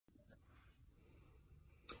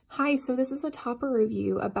Hi, so this is a topper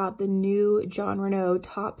review about the new Jon Renau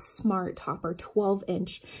Top Smart Topper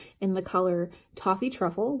 12-inch in the color Toffee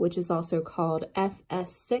Truffle, which is also called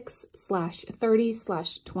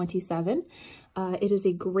FS6/30/27. It is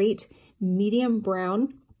a great medium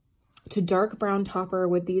brown to dark brown topper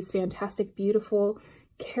with these fantastic, beautiful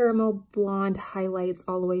caramel blonde highlights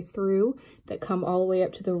all the way through that come all the way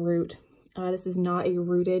up to the root. This is not a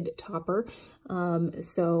rooted topper,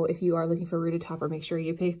 so if you are looking for a rooted topper, make sure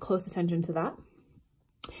you pay close attention to that.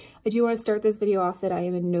 I do want to start this video off that I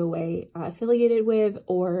am in no way affiliated with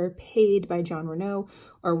or paid by Jon Renau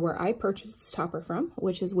or where I purchased this topper from,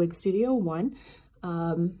 which is Wig Studio 1.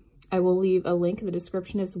 I will leave a link in the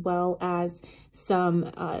description as well as some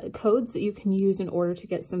codes that you can use in order to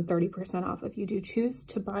get some 30% off if you do choose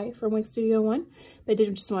to buy from Wig Studio 1. But I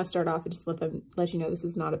did just want to start off and just let you know this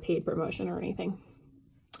is not a paid promotion or anything.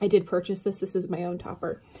 I did purchase this. This is my own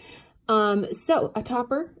topper. So a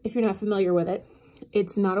topper, if you're not familiar with it,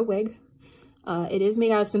 it's not a wig. It is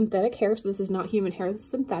made out of synthetic hair, so this is not human hair, this is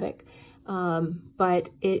synthetic.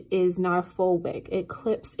 But it is not a full wig. It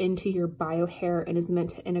clips into your bio hair and is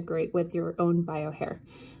meant to integrate with your own bio hair.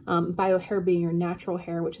 Bio hair being your natural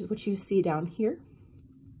hair, which is what you see down here.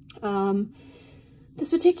 This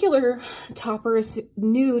particular topper is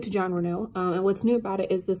new to Jon Renau, and what's new about it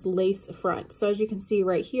is this lace front. So as you can see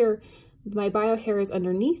right here, my bio hair is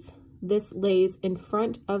underneath. This lays in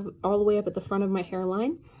front of, all the way up at the front of my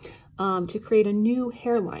hairline, to create a new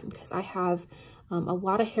hairline, because I have a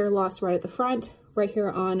lot of hair loss right at the front, right here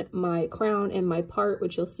on my crown and my part,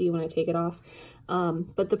 which you'll see when I take it off.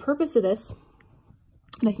 But the purpose of this,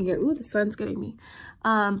 and I can get, ooh, the sun's getting me.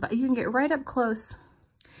 But you can get right up close,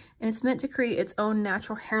 and it's meant to create its own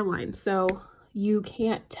natural hairline. So you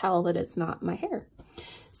can't tell that it's not my hair.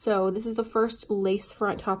 So this is the first lace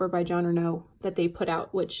front topper by Jon Renau that they put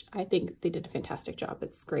out, which I think they did a fantastic job.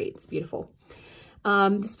 It's great, it's beautiful.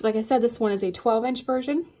 Like I said, this one is a 12-inch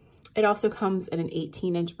version. It also comes in an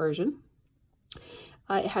 18-inch version.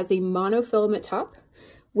 It has a monofilament top,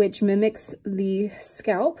 which mimics the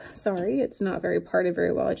scalp. Sorry, it's not very parted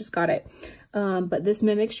very well. I just got it. But this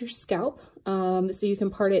mimics your scalp, so you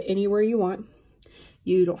can part it anywhere you want.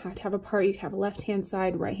 You don't have to have a part. You can have a left-hand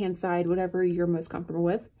side, right-hand side, whatever you're most comfortable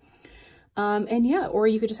with. And yeah, or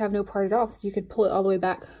you could just have no part at all. So you could pull it all the way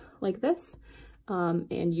back like this,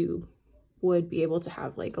 and you would be able to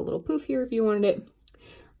have like a little poof here if you wanted it.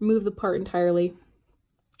 Remove the part entirely,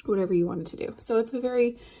 whatever you wanted to do. So it's a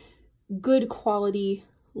very good quality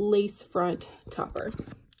lace front topper.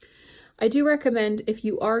 I do recommend, if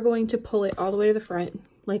you are going to pull it all the way to the front,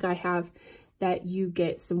 like I have, that you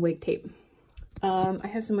get some wig tape. I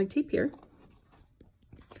have some wig tape here.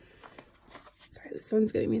 Sorry, the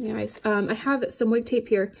sun's getting me in the eyes. I have some wig tape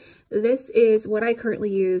here. This is what I currently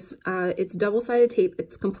use. It's double-sided tape.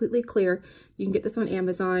 It's completely clear. You can get this on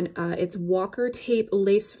Amazon. It's Walker tape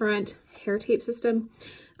lace front hair tape system.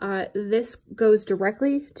 This goes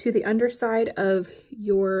directly to the underside of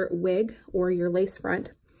your wig or your lace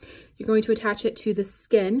front. You're going to attach it to the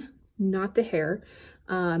skin, not the hair.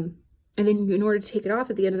 And then in order to take it off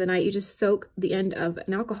at the end of the night, you just soak the end of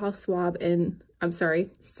an alcohol swab in,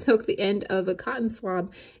 soak the end of a cotton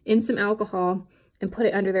swab in some alcohol and put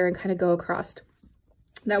it under there and kind of go across.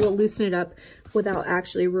 That will loosen it up without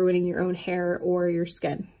actually ruining your own hair or your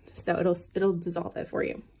skin. So it'll dissolve it for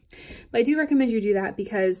you. But I do recommend you do that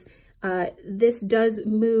because this does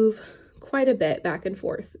move quite a bit back and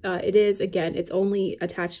forth. It is, again, it's only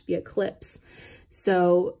attached via clips.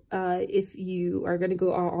 So if you are going to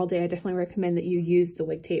go all day, I definitely recommend that you use the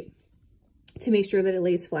wig tape to make sure that it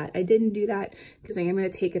lays flat. I didn't do that because I am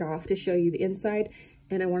going to take it off to show you the inside,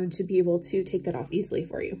 and I wanted to be able to take that off easily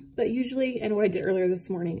for you. But usually, and what I did earlier this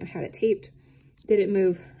morning, I had it taped, didn't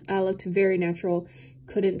move, looked very natural,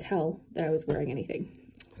 couldn't tell that I was wearing anything.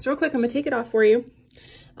 So real quick, I'm going to take it off for you,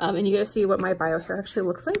 and you get to see what my bio hair actually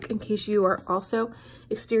looks like in case you are also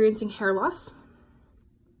experiencing hair loss.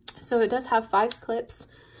 So it does have 5 clips,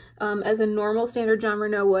 as a normal standard Jon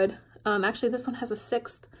Renau would. Actually, this one has a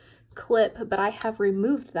 6th clip, but I have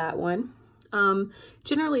removed that one.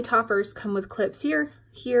 Generally, toppers come with clips here,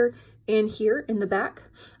 here, and here in the back.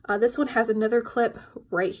 This one has another clip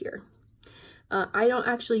right here. I don't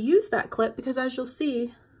actually use that clip because, as you'll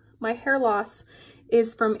see, my hair loss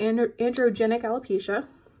is from androgenic alopecia,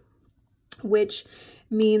 which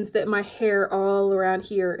means that my hair all around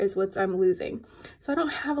here is what I'm losing. So I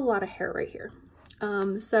don't have a lot of hair right here.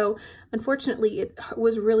 So unfortunately, it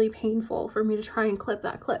was really painful for me to try and clip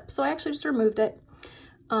that clip. So I actually just removed it.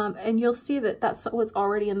 And you'll see that that's what's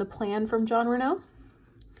already in the plan from Jon Renau.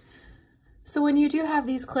 So when you do have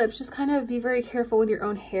these clips, just kind of be very careful with your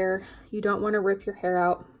own hair. You don't want to rip your hair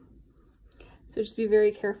out. So just be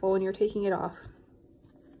very careful when you're taking it off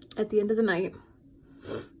at the end of the night.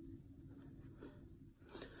 Here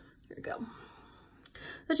we go.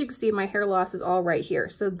 As you can see, my hair loss is all right here.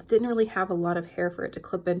 So it didn't really have a lot of hair for it to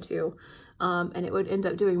clip into, and it would end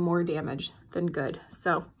up doing more damage than good.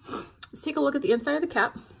 So let's take a look at the inside of the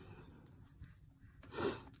cap.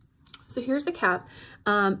 So here's the cap.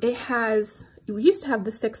 It has, we used to have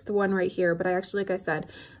the 6th one right here, but I actually, like I said,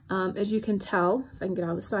 as you can tell, if I can get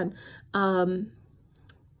out of the sun,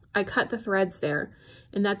 I cut the threads there,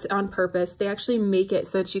 and that's on purpose. They actually make it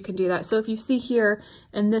so that you can do that. So if you see here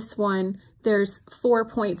in this one, there's 4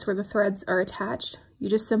 points where the threads are attached. You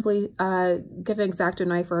just simply get an X-Acto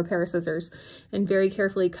knife or a pair of scissors and very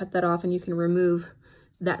carefully cut that off, and you can remove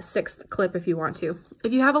that 6th clip if you want to.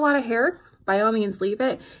 If you have a lot of hair, by all means leave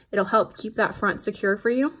it. It'll help keep that front secure for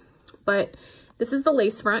you. But this is the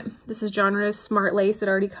lace front. This is Jon Renau's Smart Lace. It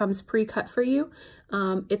already comes pre-cut for you.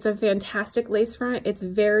 It's a fantastic lace front. It's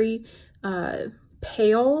very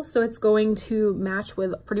pale, so it's going to match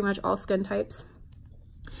with pretty much all skin types.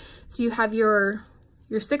 So you have your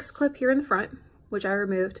 6th clip here in the front, which I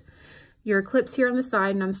removed, your clips here on the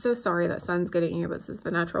side, and I'm so sorry that sun's getting you, but this is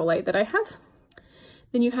the natural light that I have.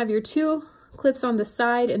 Then you have your 2 clips on the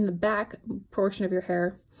side and the back portion of your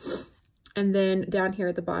hair. And then down here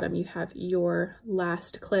at the bottom, you have your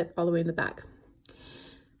last clip all the way in the back.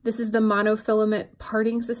 This is the monofilament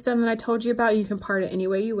parting system that I told you about. You can part it any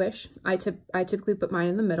way you wish. I typically put mine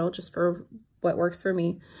in the middle just for what works for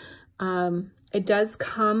me. It does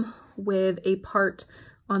come with a part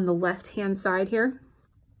on the left-hand side here.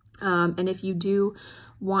 And if you do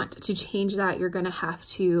want to change that, you're gonna have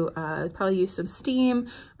to probably use some steam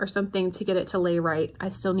or something to get it to lay right. I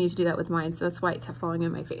still need to do that with mine, so that's why it kept falling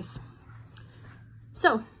in my face.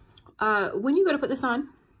 So when you go to put this on,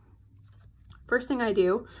 first thing I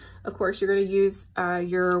do, of course, you're gonna use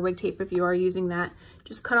your wig tape if you are using that.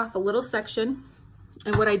 Just cut off a little section.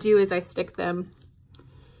 And what I do is I stick them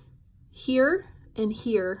here and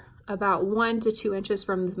here, about 1 to 2 inches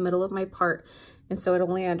from the middle of my part. And so it'll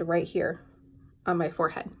land right here on my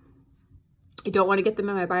forehead. I don't want to get them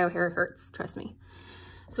in my bio hair, it hurts, trust me.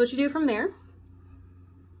 So what you do from there,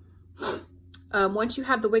 once you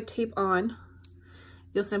have the wig tape on,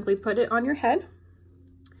 you'll simply put it on your head,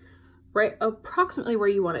 right approximately where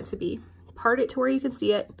you want it to be. Part it to where you can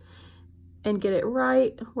see it and get it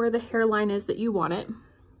right where the hairline is that you want it.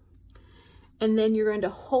 And then you're going to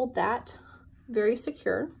hold that very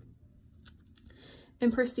secure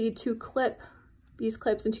and proceed to clip these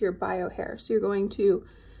clips into your bio hair. So you're going to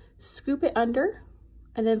scoop it under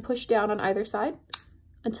and then push down on either side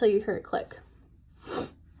until you hear it click.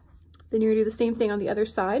 Then you're gonna do the same thing on the other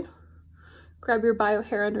side. Grab your bio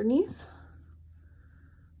hair underneath,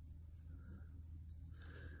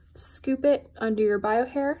 scoop it under your bio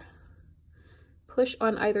hair, push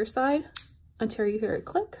on either side until you hear it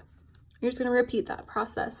click. You're just gonna repeat that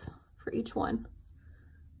process for each one.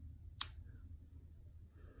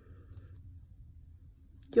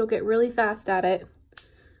 You'll get really fast at it.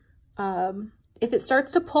 If it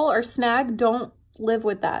starts to pull or snag, don't live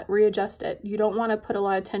with that, readjust it. You don't wanna put a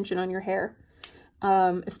lot of tension on your hair,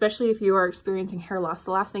 especially if you are experiencing hair loss.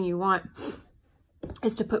 The last thing you want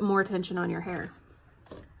is to put more tension on your hair.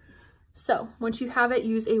 So once you have it,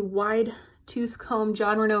 use a wide tooth comb.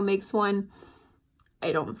 Jon Renau makes one.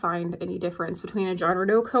 I don't find any difference between a Jon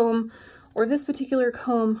Renau comb or this particular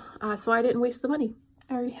comb, so I didn't waste the money.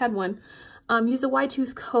 I already had one. Use a wide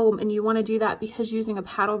tooth comb, and you want to do that because using a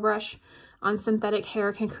paddle brush on synthetic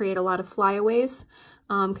hair can create a lot of flyaways,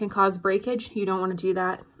 can cause breakage. You don't want to do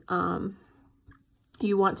that.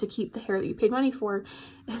 You want to keep the hair that you paid money for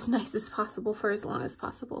as nice as possible for as long as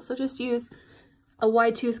possible. So just use a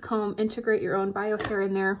wide tooth comb, integrate your own bio hair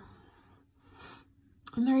in there,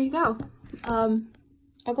 and there you go.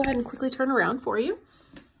 I'll go ahead and quickly turn around for you.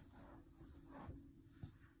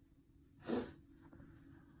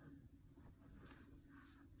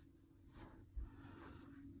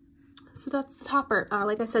 So that's the topper.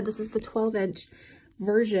 Like I said, this is the 12-inch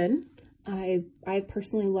version. I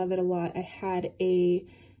personally love it a lot. I had a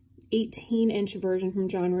 18-inch version from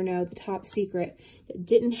Jon Renau, the Top Secret, that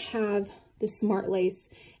didn't have the smart lace,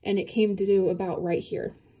 and it came to do about right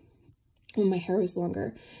here when my hair was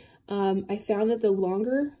longer. I found that the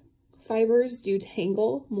longer fibers do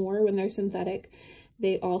tangle more when they're synthetic.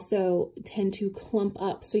 They also tend to clump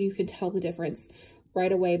up, so you can tell the difference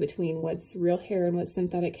right away between what's real hair and what's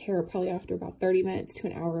synthetic hair, probably after about 30 minutes to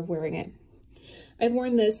an hour of wearing it. I've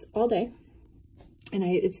worn this all day, and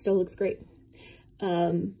it still looks great.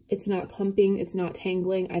 It's not clumping, it's not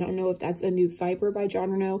tangling. I don't know if that's a new fiber by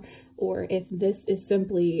Jon Renau or if this is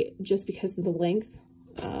simply just because of the length.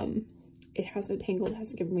 it hasn't tangled, it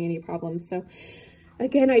hasn't given me any problems. So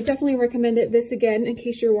again, I definitely recommend it. This again, in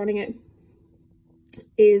case you're wanting it,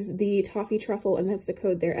 is the Toffee Truffle, and that's the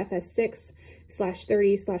code there,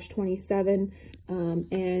 FS6/30/27.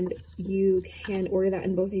 And you can order that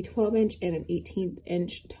in both a 12-inch and an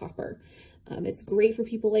 18-inch topper. It's great for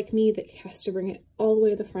people like me that has to bring it all the way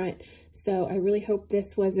to the front. So I really hope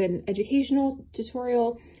this was an educational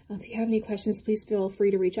tutorial. If you have any questions, please feel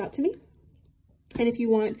free to reach out to me. And if you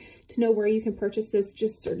want to know where you can purchase this,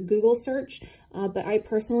 just Google search. But I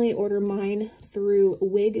personally order mine through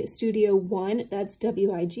Wig Studio 1. That's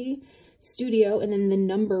WIG Studio, and then the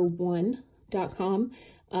number 1.com.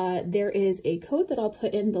 There is a code that I'll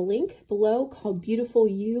put in the link below called Beautiful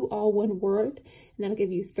You, all one word, and that'll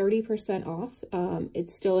give you 30% off. It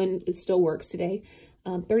still works today.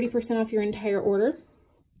 30% off your entire order.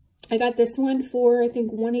 I got this one for, I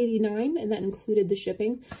think, $189, and that included the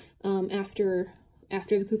shipping after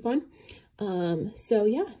the coupon. So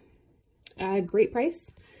yeah, great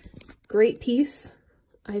price, great piece.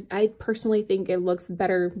 I personally think it looks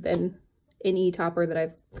better than any topper that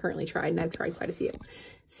I've currently tried, and I've tried quite a few.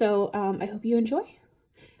 So I hope you enjoy.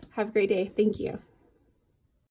 Have a great day. Thank you.